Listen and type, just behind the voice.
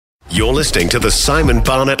You're listening to the Simon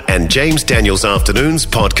Barnett and James Daniels Afternoons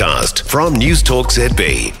podcast from News Talk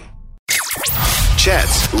ZB.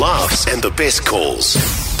 Chats, laughs, and the best calls.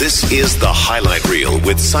 This is the Highlight Reel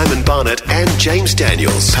with Simon Barnett and James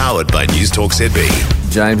Daniels, powered by News Talk ZB.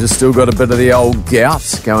 James has still got a bit of the old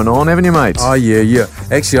gout going on, haven't you, mate? Oh, yeah.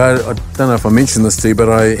 Actually, I don't know if I mentioned this to you, but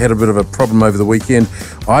I had a bit of a problem over the weekend.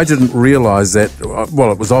 I didn't realise that,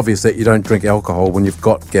 well, it was obvious that you don't drink alcohol when you've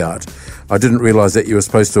got gout. I didn't realise that you were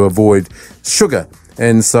supposed to avoid sugar.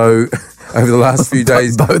 And so over the last few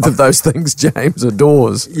days... Both of those things James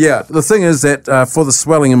adores. Yeah. The thing is that for the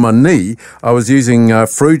swelling in my knee, I was using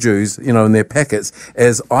fruit juice, in their packets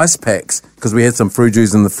as ice packs because we had some fruit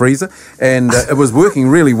juice in the freezer. And it was working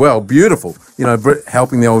really well, beautiful,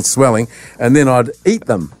 helping the old swelling. And then I'd eat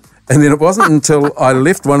them. And then it wasn't until I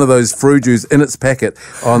left one of those fruit juice in its packet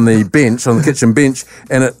on the kitchen bench,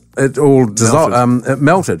 and it all dissolved, it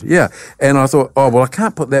melted, yeah. And I thought, I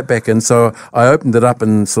can't put that back in. So I opened it up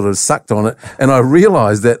and sort of sucked on it, and I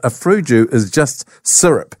realised that a fruit juice is just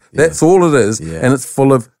syrup. Yeah. That's all it is, and it's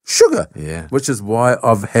full of sugar, which is why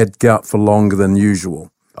I've had gout for longer than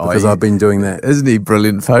usual, because I've been doing that. Isn't he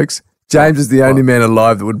brilliant, folks? James is the only man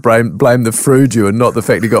alive that would blame the fruju and not the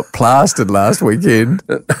fact he got plastered last weekend.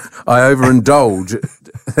 I overindulge.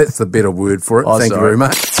 That's the better word for it. Thank you very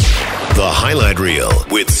much. The Highlight Reel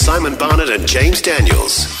with Simon Barnett and James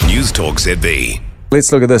Daniels. News Talk ZB.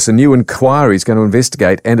 Let's look at this. A new inquiry is going to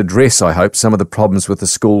investigate and address, I hope, some of the problems with the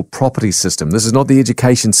school property system. This is not the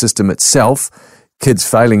education system itself. Kids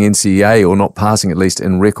failing NCEA or not passing, at least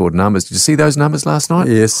in record numbers. Did you see those numbers last night?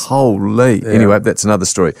 Yes. Holy. Yeah. Anyway, that's another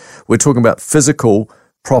story. We're talking about physical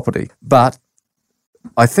property. But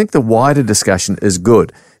I think the wider discussion is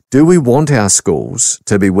good. Do we want our schools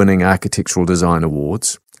to be winning architectural design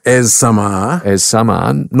awards? As some are.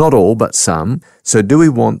 Not all, but some. So do we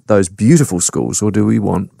want those beautiful schools or do we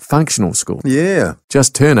want functional schools? Yeah.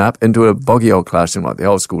 Just turn up into a boggy old classroom like the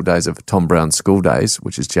old school days of Tom Brown's school days,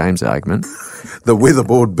 which is James' argument. The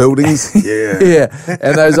weatherboard buildings. Yeah.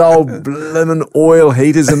 And those old blimmin' oil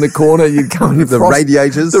heaters in the corner. You come and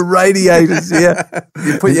radiators. The radiators, yeah.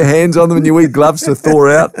 You put your hands on them and you wear gloves to thaw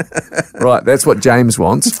out. Right, that's what James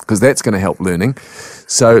wants because that's going to help learning.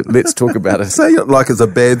 So let's talk about it. Say it like it's a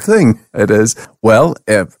bad thing. It is. Well,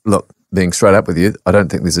 look, being straight up with you, I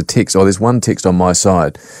don't think there's a text. There's one text on my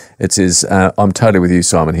side. It says, I'm totally with you,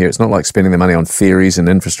 Simon, here. It's not like spending the money on ferries and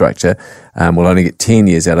infrastructure. We'll only get 10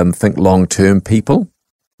 years out of them. Think long-term, people.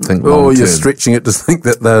 Think long-term. You're stretching it to think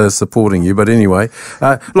that they're supporting you. But anyway,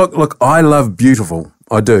 look, I love beautiful.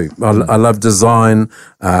 I do. I love design.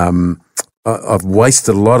 I've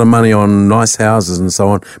wasted a lot of money on nice houses and so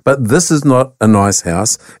on, but this is not a nice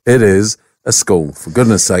house. It is a school, for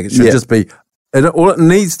goodness sake. It should just be, all it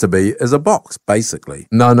needs to be is a box, basically.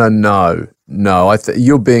 No.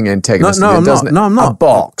 You're being antagonistic. No, I'm not. A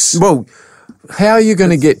box. Well, how are you going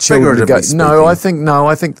to get children to go? Speaking.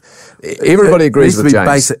 I think everybody agrees with James.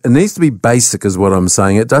 Basic. It needs to be basic is what I'm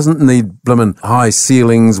saying. It doesn't need blimmin' high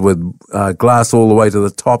ceilings with glass all the way to the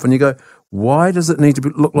top, and you go, why does it need to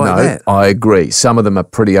look like that? I agree. Some of them are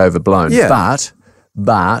pretty overblown. Yeah.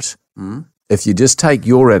 But if you just take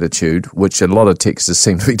your attitude, which a lot of texters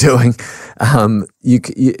seem to be doing,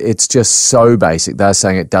 it's just so basic. They're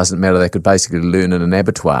saying it doesn't matter. They could basically learn in an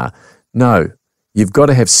abattoir. No, you've got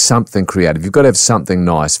to have something creative. You've got to have something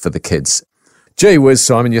nice for the kids. Gee whiz,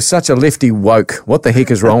 Simon, you're such a lefty woke. What the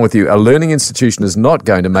heck is wrong with you? A learning institution is not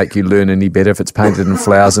going to make you learn any better if it's painted in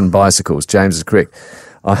flowers and bicycles. James is correct.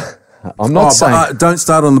 I'm not saying... don't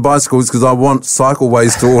start on the bicycles because I want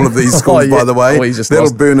cycleways to all of these schools, by the way.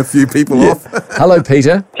 That'll burn a few people off. Hello,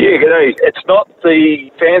 Peter. Yeah, g'day. It's not the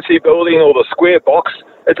fancy building or the square box.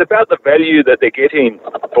 It's about the value that they're getting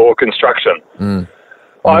for construction.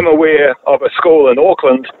 I'm aware of a school in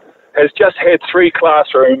Auckland has just had 3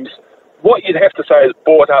 classrooms. What you'd have to say is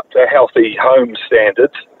brought up to healthy home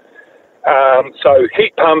standards. So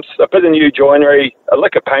heat pumps, a bit of new joinery, a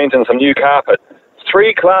lick of paint and some new carpet.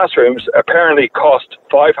 3 classrooms apparently cost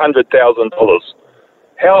 $500,000.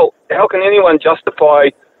 How can anyone justify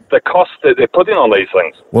the cost that they're putting on these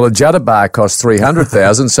things? Well, a Judder bar costs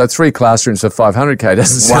 $300,000, so 3 classrooms for $500K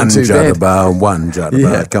doesn't sound too bad. One Judder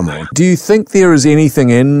bar, come on. Do you think there is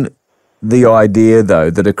anything in the idea,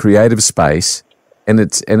 though, that a creative space, and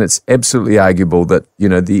it's absolutely arguable that,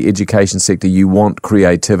 the education sector, you want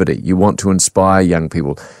creativity, you want to inspire young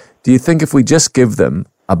people. Do you think if we just give them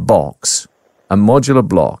a box, a modular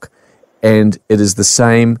block, and it is the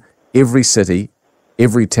same every city,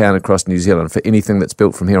 every town across New Zealand for anything that's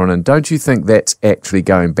built from here on in, don't you think that's actually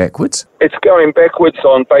going backwards? It's going backwards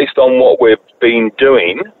based on what we've been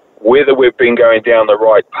doing Whether we've been going down the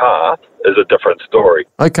right path is a different story.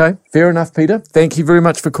 Okay, fair enough, Peter. Thank you very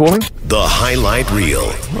much for calling. The highlight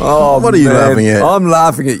reel. Oh, What are you laughing at? I'm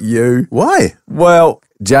laughing at you. Why? Well,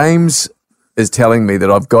 James is telling me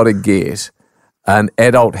that I've got to get an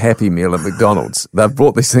adult Happy Meal at McDonald's. They've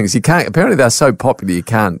brought these things. You can't. Apparently, they're so popular you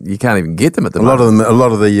can't even get them at the moment. A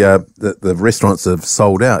lot of the restaurants have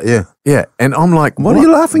sold out. Yeah. Yeah, and I'm like, What are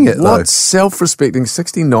you laughing at, though? What self-respecting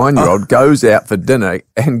 69-year-old goes out for dinner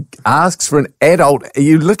and asks for an adult?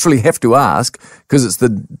 You literally have to ask because it's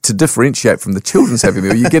to differentiate from the children's Happy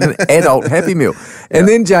Meal. You get an adult Happy Meal. And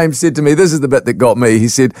then James said to me, this is the bit that got me. He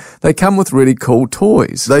said, they come with really cool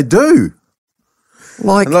toys. They do.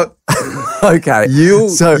 Like, Look, okay. you'll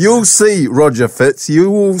see, Roger Fitz. You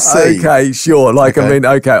will see. Okay, sure. No,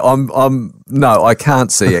 I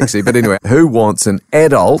can't see actually. But anyway, who wants an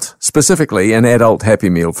adult Happy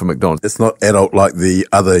Meal from McDonald's? It's not adult like the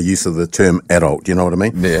other use of the term adult. You know what I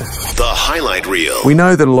mean? Yeah. The highlight reel. We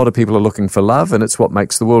know that a lot of people are looking for love, and it's what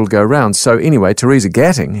makes the world go round. So anyway, Teresa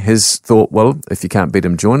Gatting has thought, well, if you can't beat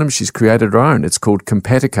him, join him. She's created her own. It's called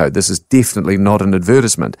Compatico. This is definitely not an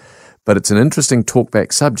advertisement, but it's an interesting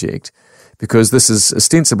talkback subject because this is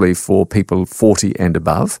ostensibly for people 40 and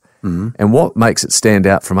above. Mm-hmm. And what makes it stand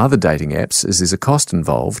out from other dating apps is there's a cost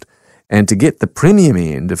involved. And to get the premium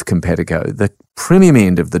end of Compatico, the premium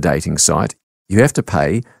end of the dating site, you have to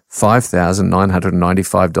pay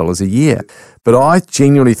 $5,995 a year. But I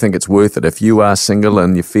genuinely think it's worth it. If you are single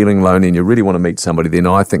and you're feeling lonely and you really want to meet somebody, then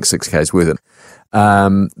I think $6,000 is worth it.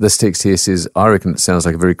 This text here says, I reckon it sounds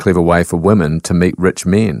like a very clever way for women to meet rich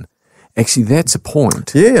men. Actually, that's a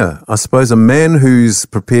point. Yeah, I suppose a man who's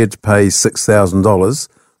prepared to pay $6,000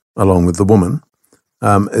 along with the woman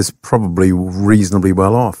is probably reasonably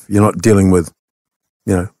well off. You're not dealing with,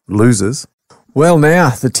 losers. Well, now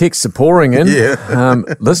the texts are pouring in. Yeah.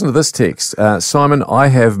 Listen to this text. Simon, I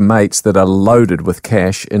have mates that are loaded with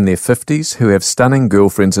cash in their 50s who have stunning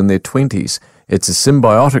girlfriends in their 20s. It's a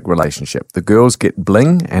symbiotic relationship. The girls get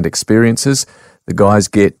bling and experiences. The guys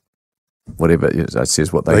get whatever it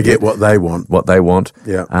says what they get what they want. What they want.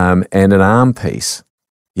 Yeah. And an arm piece.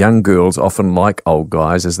 Young girls often like old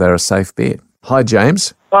guys as they're a safe bet. Hi,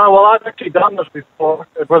 James. Well, I've actually done this before.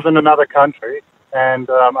 It was in another country, and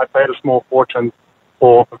I paid a small fortune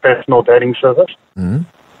for professional dating service. Mm-hmm.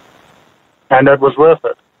 And it was worth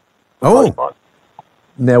it. Oh.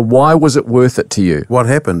 Now, why was it worth it to you? What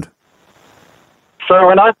happened? So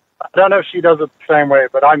when I don't know if she does it the same way,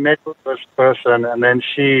 but I met with this person, and then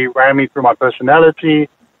she ran me through my personality,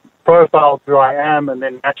 profiled who I am, and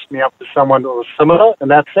then matched me up to someone that was similar in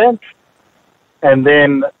that sense. And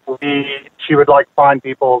then she would find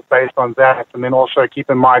people based on that, and then also keep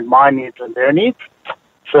in mind my needs and their needs.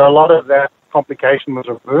 So a lot of that complication was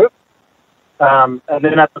removed. And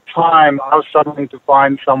then at the time, I was struggling to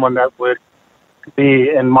find someone that would be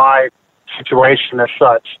in my situation as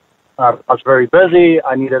such. I was very busy.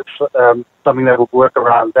 I needed something that would work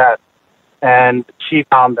around that. And she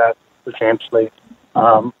found that, essentially.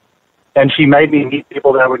 And she made me meet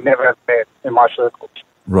people that I would never have met in my circles.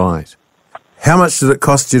 Right. How much did it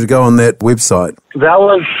cost you to go on that website? That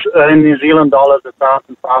was in New Zealand dollars,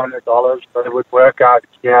 $1,500, but it would work out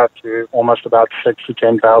here to almost about $6,000 to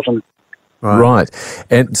 $10,000. Right.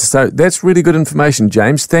 And so that's really good information,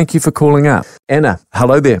 James. Thank you for calling up. Anna,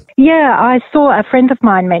 hello there. Yeah, I saw a friend of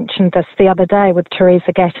mine mentioned this the other day with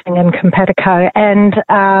Teresa Gatting and Compatico, and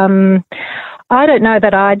I don't know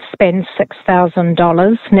that I'd spend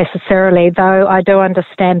 $6,000 necessarily, though I do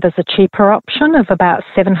understand there's a cheaper option of about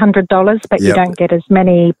 $700, but you don't get as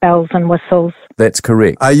many bells and whistles. That's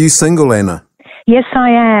correct. Are you single, Anna? Yes, I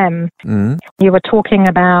am. Mm. You were talking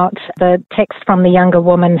about the text from the younger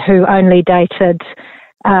woman who only dated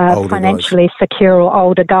financially secure or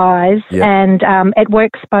older guys, and it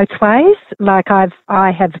works both ways.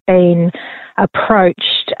 I have been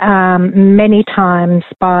approached many times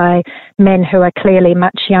by men who are clearly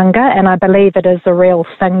much younger, and I believe it is a real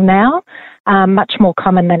thing now, much more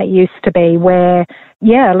common than it used to be, where,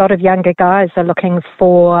 a lot of younger guys are looking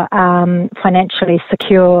for financially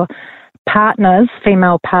secure partners,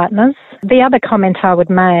 female partners. The other comment I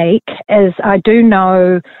would make is I do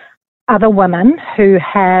know other women who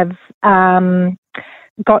have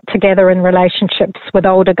got together in relationships with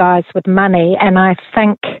older guys with money, and I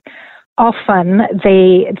think often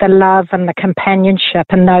the love and the companionship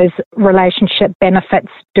and those relationship benefits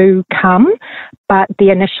do come, but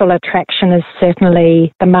the initial attraction is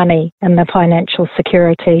certainly the money and the financial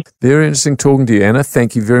security. Very interesting talking to you, Anna.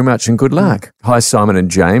 Thank you very much and good luck. Hi, Simon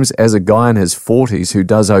and James. As a guy in his 40s who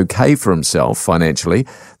does okay for himself financially,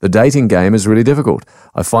 the dating game is really difficult.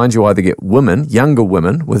 I find you either get women, younger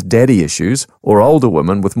women with daddy issues, or older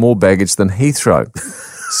women with more baggage than Heathrow.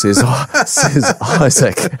 Says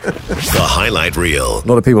Isaac. The highlight reel. A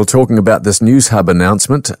lot of people talking about this News Hub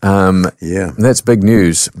announcement. That's big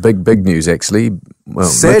news. Big news, actually. Well,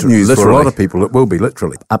 sad news for a lot of people. It will be,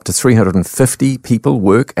 literally. Up to 350 people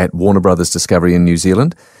work at Warner Brothers Discovery in New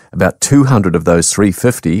Zealand. About 200 of those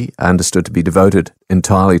 350 are understood to be devoted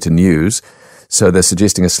entirely to news. So they're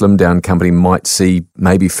suggesting a slimmed-down company might see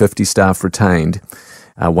maybe 50 staff retained.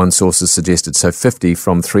 One source has suggested, so 50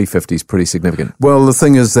 from 350 is pretty significant. Well, the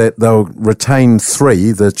thing is that they'll retain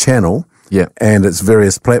 3, the channel, and its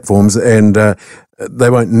various platforms, and they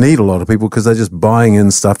won't need a lot of people because they're just buying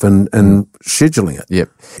in stuff and scheduling it. Yep.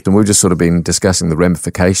 And we've just sort of been discussing the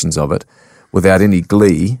ramifications of it without any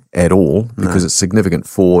glee at all, because it's significant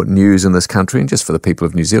for news in this country and just for the people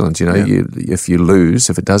of New Zealand. You know, if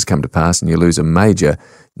it does come to pass and you lose a major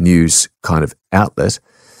news kind of outlet,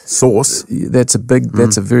 source, that's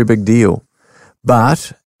a very big deal.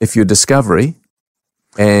 But if you're Discovery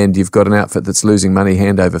and you've got an outfit that's losing money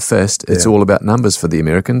hand over fist, it's all about numbers for the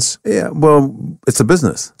Americans. Yeah, well, it's a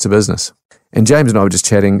business. It's a business. And James and I were just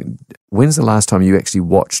chatting, when's the last time you actually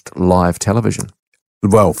watched live television?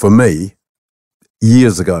 Well, for me,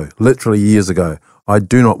 years ago, literally years ago. I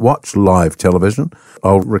do not watch live television.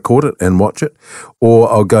 I'll record it and watch it,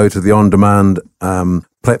 or I'll go to the on-demand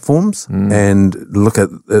platforms and look at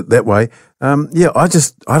it that way. I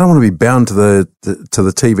don't want to be bound to the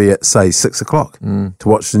TV at, say, 6 o'clock to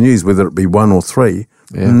watch the news, whether it be 1 or 3.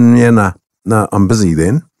 No, I'm busy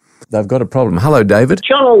then. They've got a problem. Hello, David.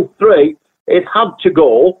 Channel 3, it had to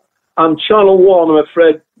go, and Channel 1, I'm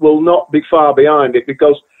afraid, will not be far behind it,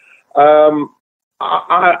 because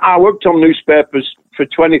I worked on newspapers for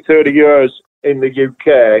 20, 30 years in the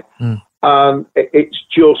UK, and it's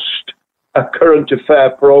just a current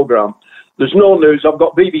affair programme. There's no news. I've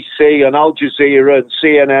got BBC and Al Jazeera and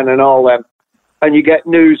CNN and all them, and you get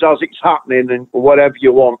news as it's happening and whatever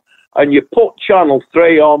you want. And you put Channel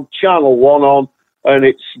 3 on, Channel 1 on, and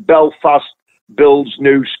it's Belfast builds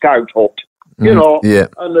new scout hut. You know,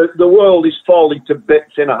 and the world is falling to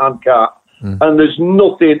bits in a handcart, and there's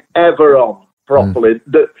nothing ever on properly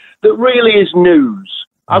that really is news.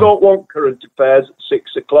 I don't want current affairs at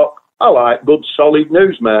 6 o'clock. I like good, solid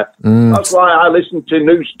news, mate. That's why I listen to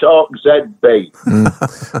News Talk ZB.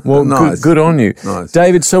 Well, nice. Good on you. Nice.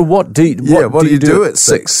 David, so what do you do at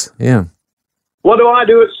 6? Yeah. What do I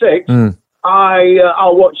do at 6?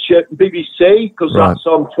 I'll watch BBC, because that's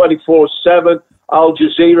on 24/7, Al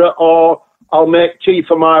Jazeera, or I'll make tea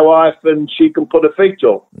for my wife and she can put her feet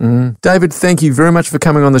up. David, thank you very much for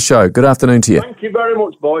coming on the show. Good afternoon to you. Thank you very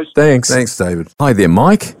much, boys. Thanks. Thanks, David. Hi there,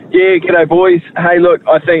 Mike. Yeah, g'day, boys. Hey, look,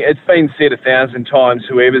 I think it's been said 1,000 times,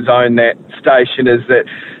 whoever's owned that station, is that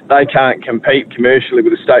they can't compete commercially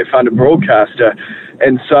with a state-funded broadcaster.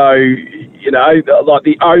 And so, you know, like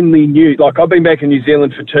the only news, like I've been back in New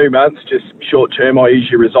Zealand for 2 months, just short term. I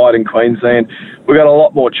usually reside in Queensland. We've got a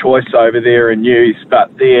lot more choice over there in news,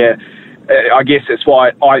 but there, I guess that's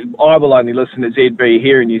why I will only listen to ZB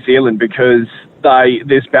here in New Zealand, because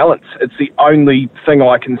there's balance. It's the only thing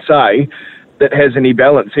I can say that has any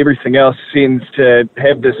balance. Everything else seems to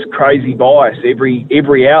have this crazy bias,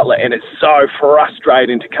 every outlet, and it's so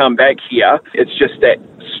frustrating to come back here. It's just that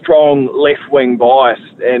strong left-wing bias,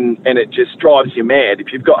 and it just drives you mad.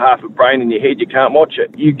 If you've got half a brain in your head, you can't watch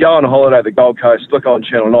it. You go on a holiday at the Gold Coast, look on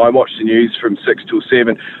Channel 9, watch the news from 6 till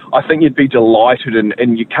 7. I think you'd be delighted,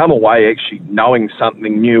 and you come away actually knowing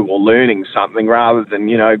something new or learning something, rather than,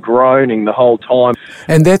 you know, groaning the whole time.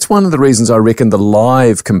 And that's one of the reasons I reckon the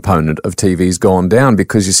live component of TV's gone down,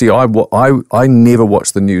 because you see, I never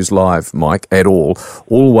watch the news live, Mike, at all.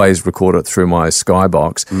 Always record it through my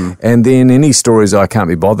Skybox, and then any stories I can't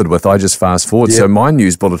be bothered with, I just fast forward. So my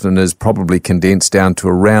news bulletin is probably condensed down to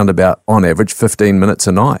around about, on average, 15 minutes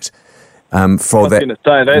a night. I was going to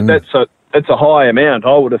say that's a high amount.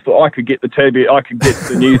 I would have thought I could get the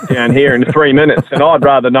news down here in 3 minutes, and I'd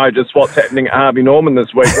rather know just what's happening at Harvey Norman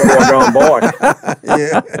this week before I go and buy.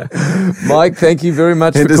 Mike, thank you very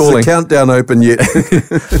much for calling. Is the countdown open yet?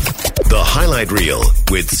 The highlight reel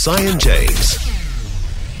with Cy and James.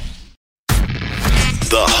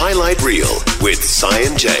 The highlight reel with Cy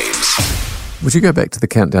and James. Would you go back to the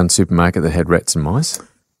Countdown supermarket that had rats and mice?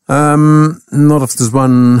 Not if there's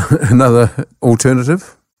another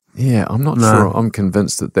alternative. Yeah, I'm not sure. I'm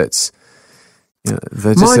convinced that that's...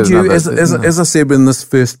 Mind you, as I said when this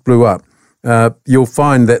first blew up, you'll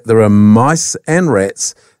find that there are mice and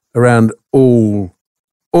rats around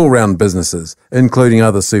all-round businesses, including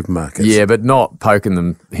other supermarkets. Yeah, but not poking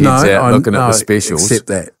them heads out, looking at the specials. Accept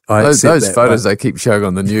that. Those photos they keep showing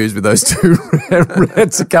on the news with those two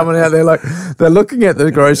rats are coming out there they're looking at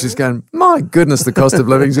the groceries going, my goodness, the cost of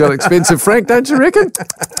living's got expensive, Frank, don't you reckon?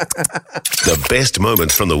 The best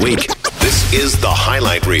moments from the week. This is The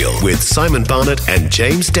Highlight Reel with Simon Barnett and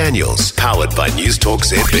James Daniels, powered by News Talk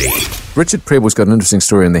ZB. Richard Preble's got an interesting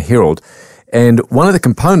story in the Herald. And one of the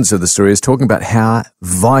components of the story is talking about how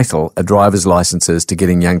vital a driver's license is to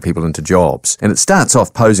getting young people into jobs. And it starts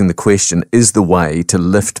off posing the question, is the way to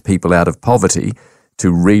lift people out of poverty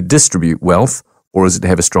to redistribute wealth, or is it to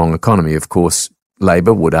have a strong economy? Of course,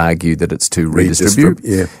 Labor would argue that it's to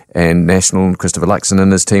redistribute. And National and Christopher Luxon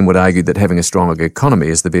and his team would argue that having a stronger economy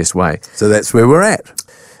is the best way. So that's where we're at.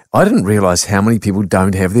 I didn't realise how many people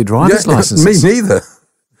don't have their driver's licenses. Me neither.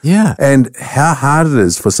 Yeah. And how hard it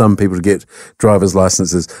is for some people to get driver's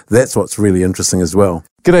licenses. That's what's really interesting as well.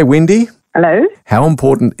 G'day, Wendy. Hello. How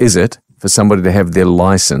important is it for somebody to have their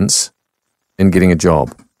licence in getting a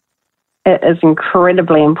job? It is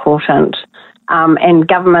incredibly important. And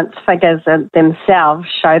government's figures themselves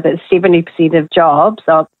show that 70% of jobs,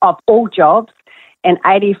 of all jobs, and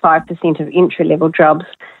 85% of entry-level jobs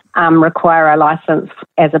require a licence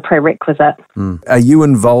as a prerequisite. Are you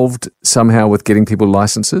involved somehow with getting people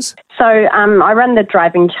licences? So I run the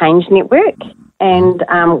Driving Change Network, and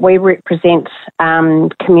we represent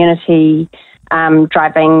community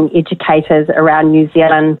driving educators around New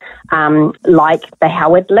Zealand, like the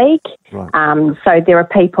Howard League. Right. So there are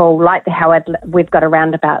people like the Howard. We've got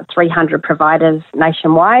around about 300 providers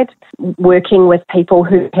nationwide working with people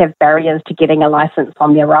who have barriers to getting a licence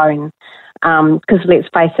on their own. Because let's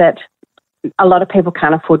face it, a lot of people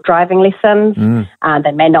can't afford driving lessons.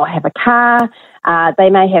 They may not have a car. They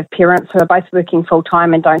may have parents who are both working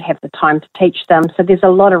full-time and don't have the time to teach them. So there's a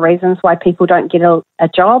lot of reasons why people don't get a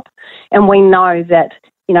job. And we know that,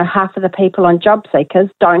 half of the people on job seekers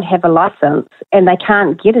don't have a licence and they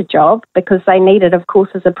can't get a job because they need it, of course,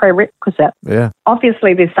 as a prerequisite. Yeah.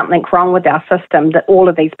 Obviously, there's something wrong with our system that all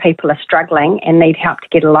of these people are struggling and need help to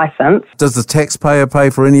get a licence. Does the taxpayer pay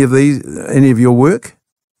for any of your work?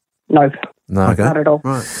 No. No. Okay. Not at all.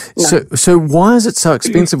 Right. No. So why is it so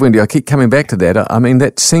expensive, Wendy? I keep coming back to that. I mean,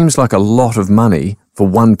 that seems like a lot of money for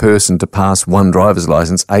one person to pass one driver's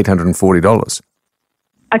licence, $840.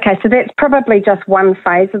 Okay, so that's probably just one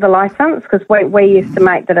phase of the licence, because we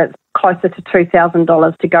estimate that it's closer to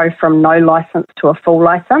 $2,000 to go from no licence to a full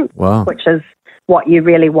licence, Wow. which is what you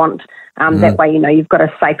really want. That way, you've got a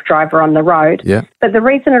safe driver on the road. Yeah. But the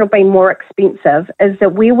reason it'll be more expensive is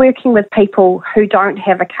that we're working with people who don't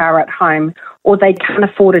have a car at home, or they can't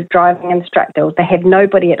afford a driving instructor, or they have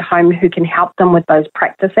nobody at home who can help them with those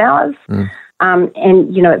practice hours. And,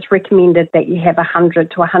 it's recommended that you have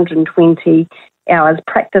 100 to 120 hours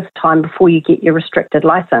practice time before you get your restricted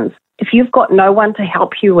licence. If you've got no one to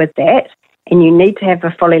help you with that, and you need to have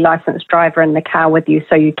a fully licensed driver in the car with you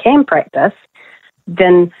so you can practice,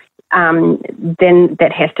 then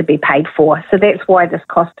that has to be paid for. So that's why this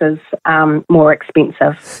cost is more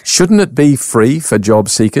expensive. Shouldn't it be free for job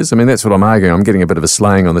seekers? I mean, that's what I'm arguing. I'm getting a bit of a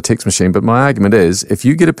slaying on the text machine, but my argument is if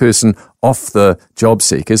you get a person off the job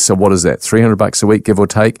seekers, so what is that, $300 a week, give or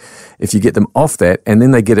take? If you get them off that and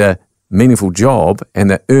then they get a meaningful job and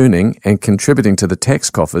they're earning and contributing to the tax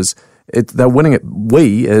coffers, they're winning it.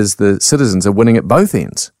 We, as the citizens, are winning at both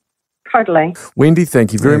ends. Totally. Wendy,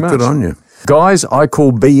 thank you very much. Good on you. Guys, I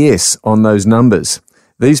call BS on those numbers.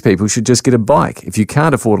 These people should just get a bike. If you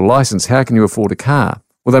can't afford a licence, how can you afford a car?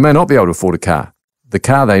 Well, they may not be able to afford a car. The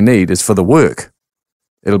car they need is for the work.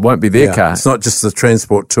 It won't be their car. It's not just the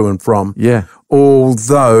transport to and from. Yeah.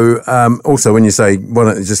 Although, also when you say, why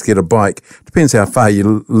don't you just get a bike, depends how far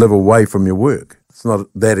you live away from your work. It's not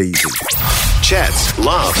that easy. Chats,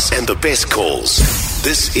 laughs, and the best calls.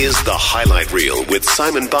 This is The Highlight Reel with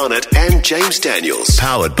Simon Barnett and James Daniels,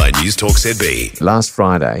 powered by News Talk ZB. Last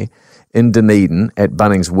Friday, in Dunedin at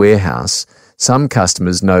Bunnings Warehouse, some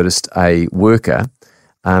customers noticed a worker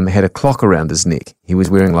had a clock around his neck. He was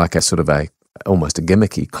wearing like a sort of almost a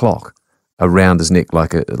gimmicky clock around his neck,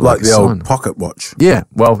 like the sign. old pocket watch. Yeah,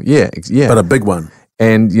 well, yeah. But a big one.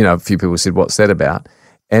 And, a few people said, what's that about?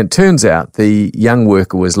 And it turns out the young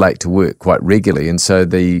worker was late to work quite regularly, and so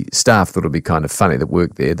the staff thought it would be kind of funny that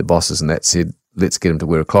worked there, the bosses and that said, let's get him to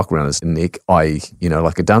wear a clock around his neck, i.e.,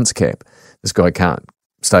 like a dunce cap. This guy can't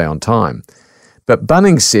stay on time. But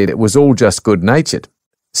Bunnings said it was all just good-natured.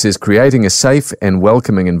 says, creating a safe and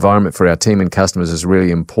welcoming environment for our team and customers is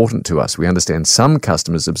really important to us. We understand some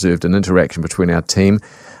customers observed an interaction between our team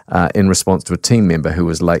in response to a team member who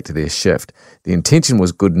was late to their shift. The intention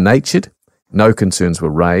was good-natured. No concerns were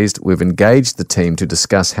raised. We've engaged the team to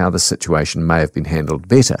discuss how the situation may have been handled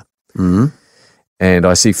better. Mm-hmm. And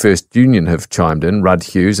I see First Union have chimed in, Rudd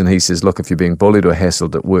Hughes, and he says, look, if you're being bullied or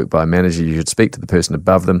hassled at work by a manager, you should speak to the person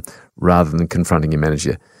above them rather than confronting your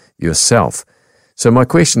manager yourself. So my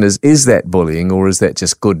question is that bullying or is that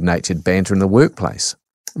just good-natured banter in the workplace?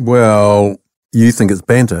 Well, you think it's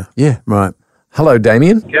banter? Yeah. Right. Hello,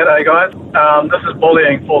 Damien. G'day, guys. This is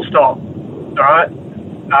bullying, full stop. All right?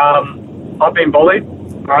 I've been bullied,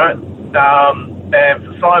 all right? And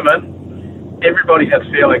for Simon, everybody has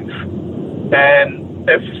feelings. And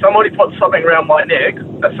if somebody puts something around my neck,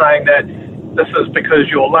 they're saying that this is because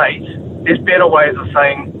you're late, there's better ways of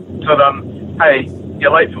saying to them, hey,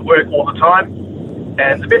 you're late for work all the time.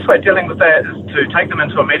 And the best way of dealing with that is to take them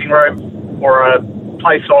into a meeting room or a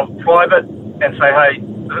place of private and say, hey,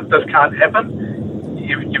 this can't happen.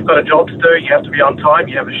 You've got a job to do. You have to be on time.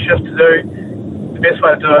 You have a shift to do. The best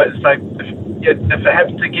way to do it is say, if it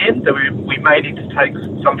happens again, then we may need to take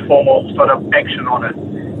some formal sort of action on it.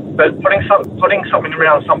 But putting something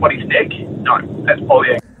around somebody's neck, no, that's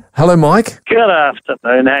bullying. Hello, Mike. Good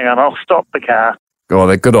afternoon. Hang on, I'll stop the car. Oh,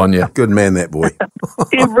 they're good on you. Good man, that boy.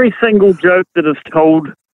 Every single joke that is told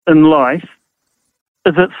in life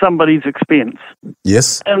is at somebody's expense.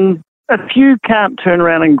 Yes. And if you can't turn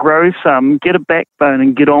around and grow some, get a backbone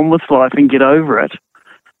and get on with life and get over it,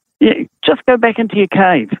 just go back into your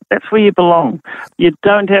cave. That's where you belong. You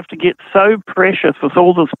don't have to get so precious with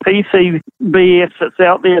all this PC BS that's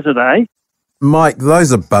out there today. Mike,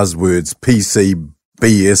 those are buzzwords, PC,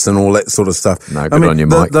 BS and all that sort of stuff. No, good on you,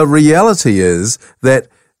 Mike. The reality is that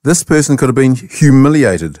this person could have been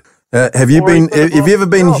humiliated. Have you ever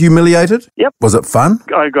been humiliated? Yep. Was it fun?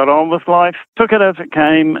 I got on with life, took it as it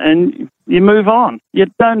came, and you move on. You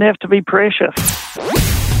don't have to be precious.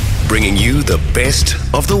 Bringing you the best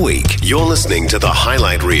of the week. You're listening to The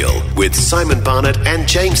Highlight Reel with Simon Barnett and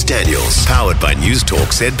James Daniels, powered by News Talk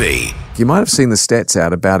ZB. You might have seen the stats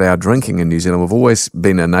out about our drinking in New Zealand. We've always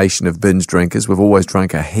been a nation of binge drinkers. We've always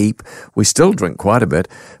drunk a heap. We still drink quite a bit,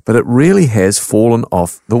 but it really has fallen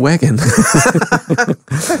off the wagon.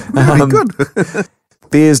 Very good.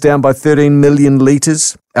 Beer's down by 13 million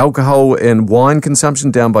litres. Alcohol and wine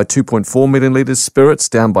consumption down by 2.4 million litres. Spirits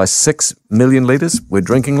down by 6 million litres. We're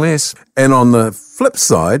drinking less. And on the flip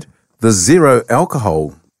side, the zero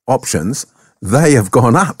alcohol options, they have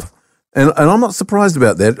gone up. And I'm not surprised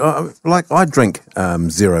about that. I drink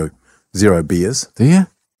zero beers. Do you?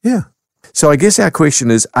 Yeah. So I guess our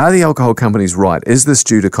question is, are the alcohol companies right? Is this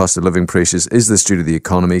due to cost of living pressures? Is this due to the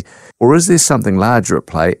economy? Or is there something larger at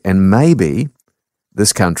play? And maybe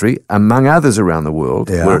this country, among others around the world,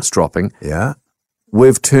 where it's dropping,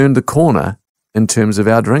 we've turned the corner in terms of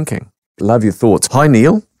our drinking. Love your thoughts. Hi,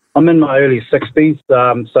 Neil. I'm in my early 60s,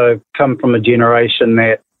 so come from a generation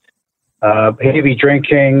that heavy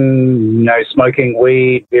drinking, smoking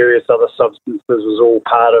weed, various other substances was all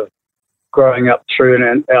part of growing up through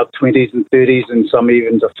in our 20s and 30s and some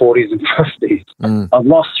even to 40s and 50s. I've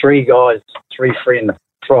lost 3 guys, 3 friends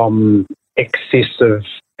from excessive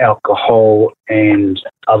alcohol and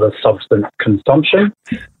other substance consumption.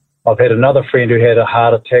 I've had another friend who had a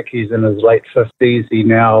heart attack. He's in his late 50s. He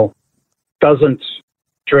now doesn't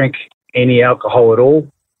drink any alcohol at all.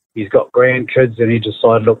 He's got grandkids and he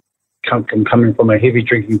decided, look, coming from a heavy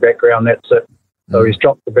drinking background, that's it. So he's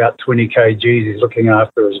dropped about 20 kgs. He's looking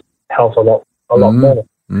after his health a lot more.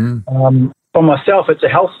 For myself, it's a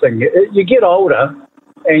health thing. You get older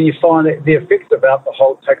and you find that the effects of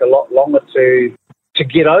alcohol take a lot longer to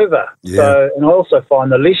get over. Yeah. So, and I also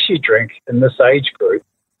find the less you drink in this age group,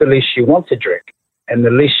 the less you want to drink. And the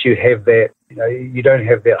less you have that, you don't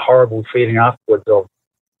have that horrible feeling afterwards of,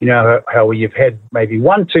 how you've had maybe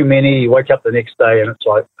one too many, you wake up the next day and it's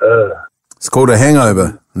like, ugh. It's called a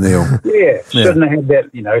hangover, Neil. Shouldn't have had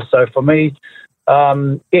that, So for me,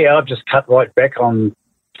 I've just cut right back on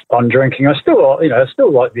drinking. I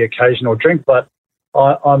still like the occasional drink, but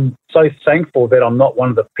I'm so thankful that I'm not one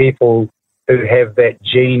of the people who have that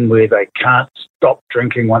gene where they can't stop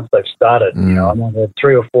drinking once they've started. I might have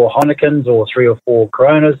 3 or 4 Heinekens or 3 or 4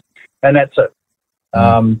 Coronas, and that's it.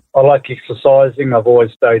 I like exercising. I've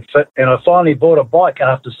always stayed fit, and I finally bought a bike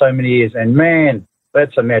after so many years, and man,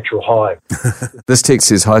 that's a natural high. This text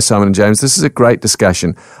says, hi, Simon and James. This is a great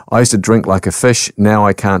discussion. I used to drink like a fish. Now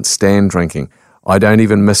I can't stand drinking. I don't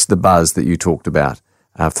even miss the buzz that you talked about.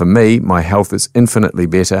 For me, my health is infinitely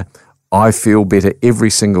better. I feel better every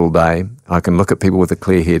single day. I can look at people with a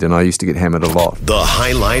clear head, and I used to get hammered a lot. The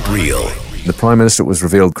highlight reel. The Prime Minister, it was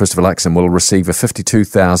revealed, Christopher Luxon, will receive a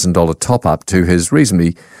 $52,000 top-up to his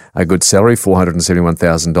reasonably good salary,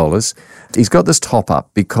 $471,000. He's got this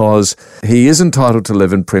top-up because he is entitled to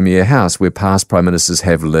live in Premier House, where past Prime Ministers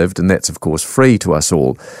have lived, and that's, of course, free to us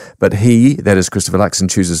all. But he, that is Christopher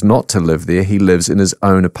Luxon, chooses not to live there. He lives in his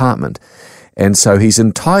own apartment. And so he's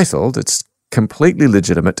entitled, it's completely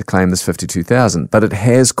legitimate to claim this $52,000, but it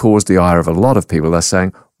has caused the ire of a lot of people. They're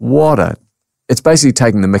saying, it's basically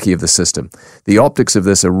taking the mickey of the system. The optics of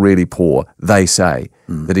this are really poor. They say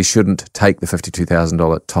that he shouldn't take the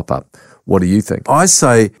 $52,000 top-up. What do you think? I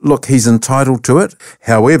say, look, he's entitled to it.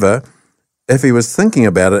 However, if he was thinking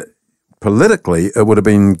about it politically, it would have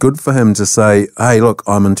been good for him to say, hey, look,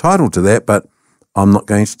 I'm entitled to that, but I'm not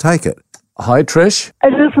going to take it. Hi, Trish.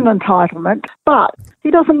 It is an entitlement, but he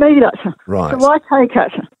doesn't need it. Right. So I take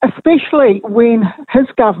it, especially when his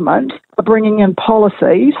government are bringing in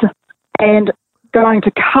policies and going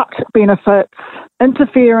to cut benefits,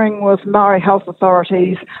 interfering with Maori health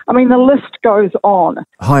authorities. I mean, the list goes on.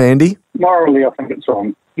 Hi, Andy. Morally, I think it's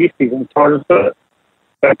wrong. Yes, he's entitled to it,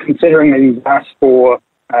 but considering that he's asked for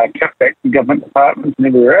cutbacks in government departments and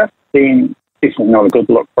everywhere else, then definitely not a good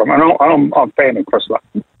look from him. And I'm a fan of Chris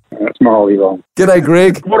Luxon. It's morally wrong. G'day,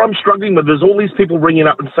 Greg. What I'm struggling with is all these people ringing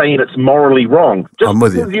up and saying it's morally wrong. Just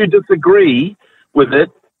because you disagree with it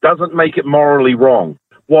doesn't make it morally wrong.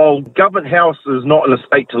 While Government House is not an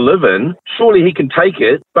estate to live in, surely he can take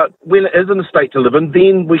it, but when it is an estate to live in,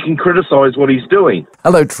 then we can criticise what he's doing.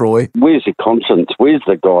 Hello, Troy. Where's your conscience? Where's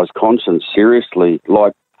the guy's conscience? Seriously,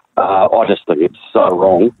 I just think it's so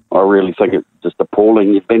wrong. I really think it's just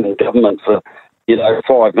appalling. You've been in government for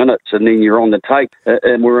 5 minutes and then you're on the take,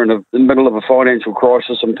 and we're in the middle of a financial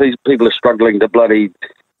crisis and people are struggling to bloody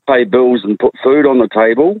pay bills and put food on the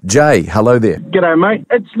table. Jay, hello there. G'day, mate.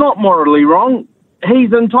 It's not morally wrong.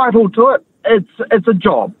 He's entitled to it. It's a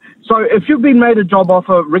job. So if you've been made a job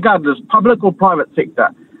offer, regardless, public or private sector,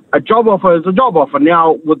 a job offer is a job offer.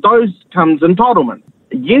 Now, with those comes entitlement.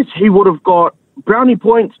 Yes, he would have got brownie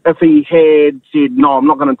points if he had said, no, I'm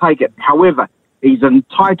not going to take it. However, he's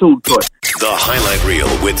entitled to it. The Highlight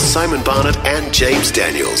Reel with Simon Barnett and James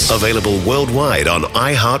Daniels. Available worldwide on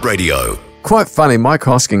iHeartRadio. Quite funny, Mike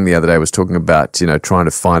Hosking the other day was talking about, trying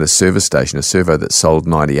to find a service station, a servo that sold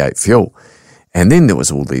 98 fuel. And then there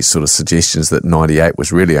was all these sort of suggestions that 98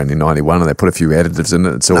 was really only 91, and they put a few additives in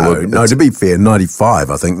it. No, to be fair, 95.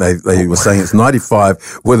 I think they were saying it's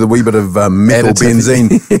 95 with a wee bit of methyl benzene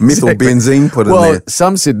put in there. Well,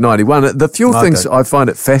 some said 91. The fuel things, I find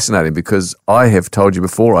it fascinating because I have told you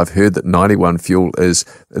before, I've heard that 91 fuel is,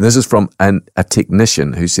 and this is from a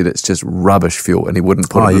technician who said it's just rubbish fuel and he wouldn't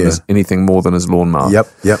put it in anything more than his lawnmower.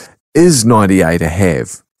 Yep. Is 98 a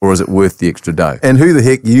have? Or is it worth the extra dough? And who the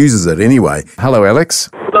heck uses it anyway? Hello, Alex.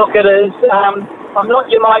 Look, it is. I'm not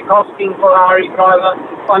your Mike Hosking Ferrari driver.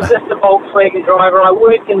 I'm just a Volkswagen driver. I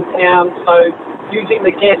work in town, so using the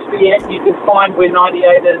Gatsby app, you can find where 98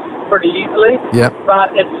 is pretty easily. Yep.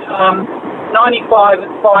 But it's 95 at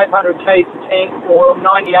 500 k's a tank, or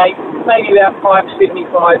 98, maybe about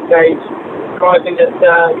 575 k's, driving it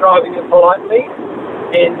politely.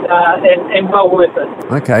 And well worth it.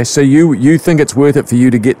 Okay, so you think it's worth it for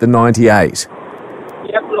you to get the 98?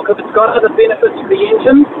 Yep, look, if it's got other benefits for the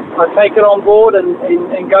engine, I take it on board and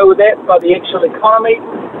go with that. By the actual economy,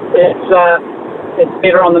 it's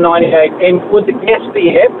better on the 98. And with the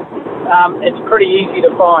Gatsby app, it's pretty easy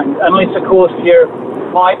to find, unless, of course, you're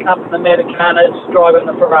Mike up in the Matacanas driving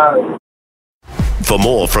the Ferrari. For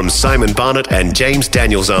more from Simon Barnett and James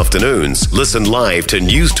Daniels Afternoons, listen live to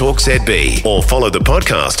News Talk ZB or follow the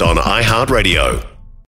podcast on iHeartRadio.